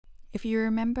If you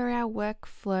remember our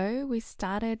workflow, we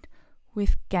started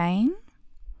with gain,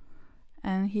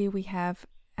 and here we have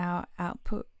our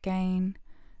output gain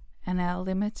and our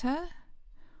limiter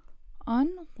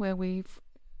on, where we've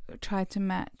tried to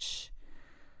match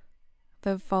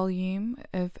the volume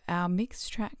of our mix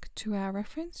track to our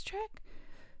reference track.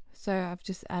 So I've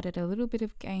just added a little bit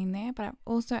of gain there, but I've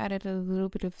also added a little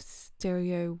bit of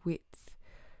stereo width.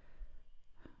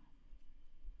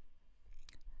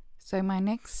 So my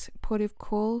next port of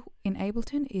call in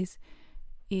Ableton is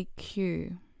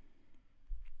EQ.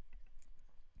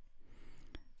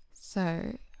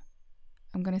 So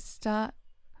I'm going to start,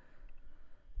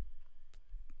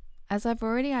 as I've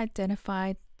already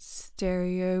identified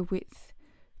stereo width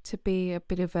to be a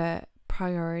bit of a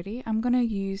priority, I'm going to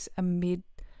use a mid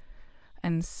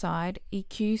and side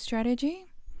EQ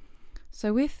strategy.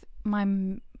 So with my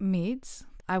mids,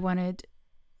 I wanted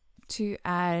to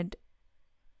add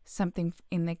something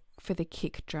for the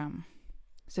kick drum.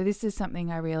 So this is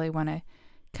something I really want to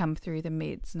come through the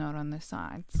mids, not on the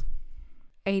sides.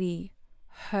 80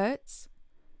 Hertz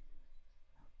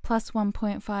plus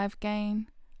 1.5 gain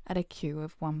at a Q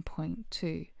of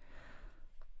 1.2.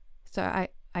 So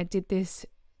I did this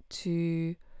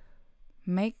to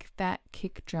make that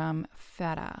kick drum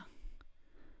fatter.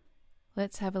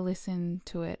 Let's have a listen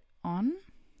to it on.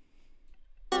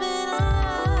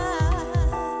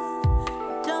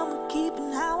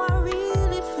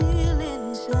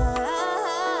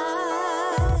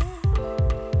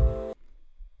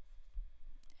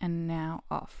 And now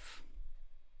off.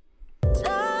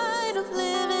 Tired of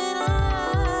living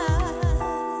high,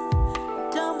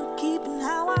 done keeping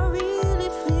how I really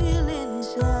feel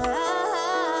inside.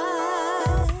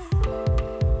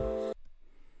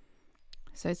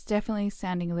 So it's definitely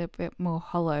sounding a little bit more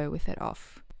hollow with it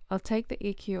off. I'll take the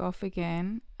EQ off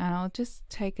again, and I'll just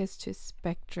take us to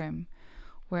spectrum,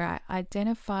 where I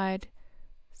identified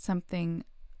something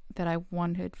that I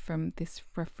wanted from this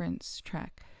reference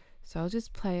track. So I'll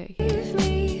just play it here. Give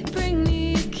me, bring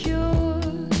me a cure,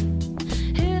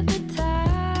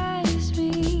 hypnotize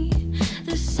me.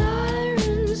 The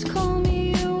sirens call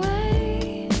me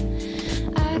away.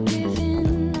 I give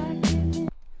in.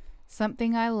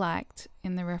 Something I liked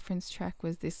in the reference track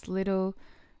was this little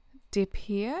dip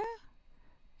here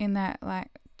in that like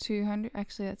 200,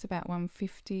 actually that's about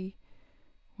 150,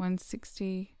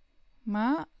 160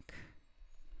 mark.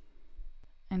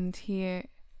 And here,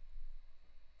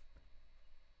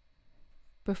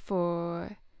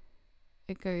 before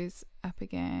it goes up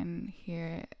again,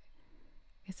 here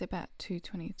it's about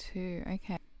 222.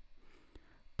 Okay.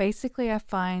 Basically I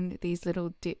find these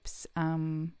little dips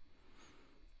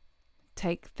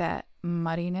take that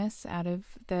muddiness out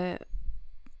of the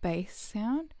bass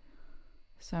sound.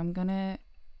 So I'm gonna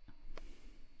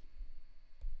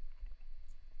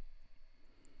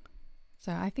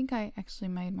I think I actually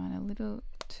made mine a little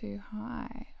too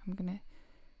high. I'm gonna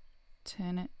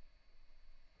turn it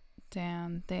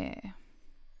down there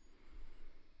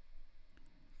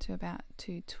to about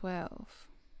 212,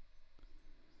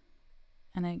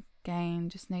 and again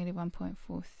just negative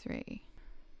 1.43.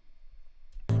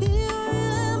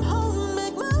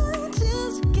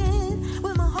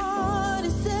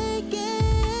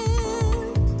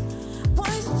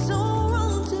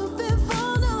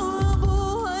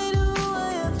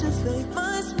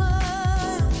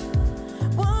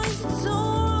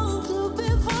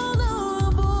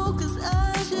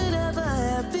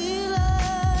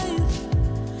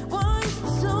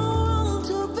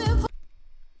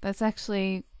 That's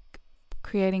actually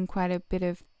creating quite a bit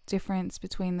of difference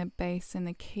between the bass and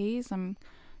the keys. I'm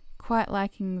quite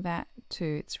liking that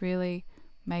too. It's really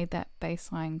made that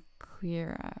bass line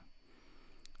clearer.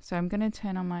 So I'm going to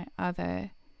turn on my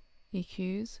other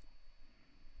EQs.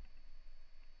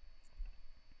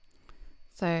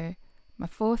 So my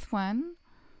fourth one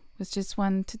was just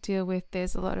one to deal with.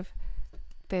 There's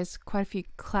quite a few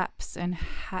claps and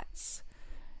hats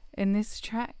in this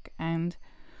track, and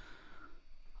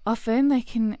often they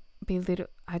can be little,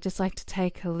 I just like to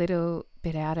take a little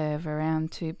bit out of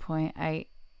around 2.8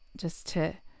 just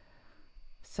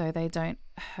so they don't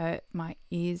hurt my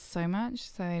ears so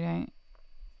much, so they don't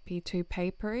be too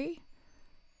papery.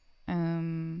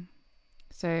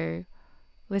 So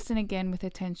listen again with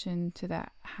attention to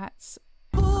that hats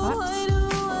and claps. Why do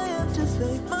I have to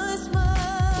fake my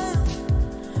smile?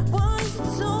 Why is it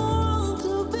so wrong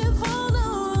to be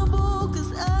vulnerable?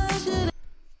 'Cause I should.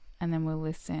 And then we'll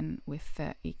listen with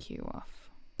the EQ off.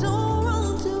 So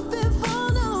wrong to be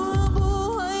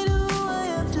vulnerable. Why do I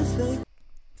have to fake?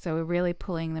 So we're really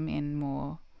pulling them in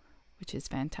more, which is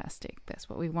fantastic. That's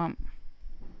what we want.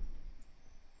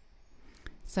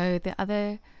 So the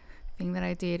other thing that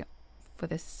I did for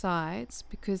the sides,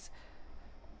 because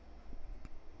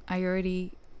I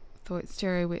already thought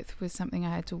stereo width was something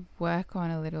I had to work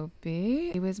on a little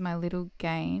bit. It was my little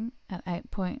gain at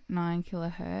 8.9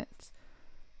 kilohertz,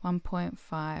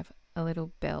 1.5, a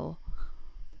little bell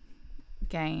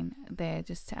gain there,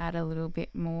 just to add a little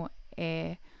bit more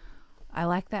air. I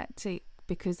like that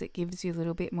because it gives you a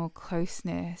little bit more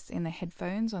closeness in the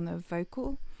headphones on the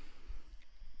vocal.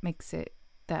 Makes it,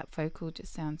 that vocal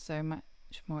just sounds so much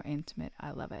more intimate.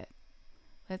 I love it.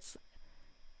 Let's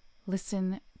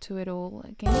listen to it all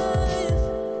again.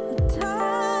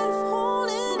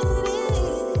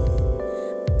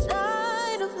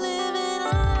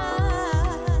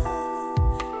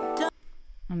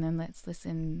 And then let's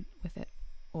listen with it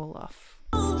all off.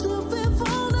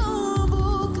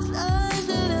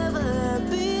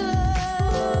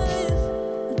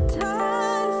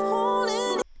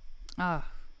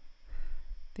 Ah,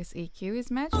 this EQ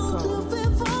is magical.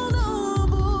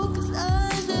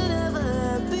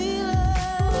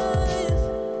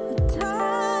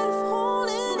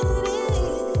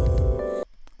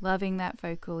 Loving that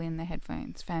vocal in the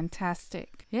headphones.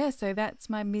 Fantastic. Yeah, so that's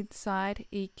my mid-side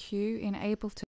EQ in Ableton.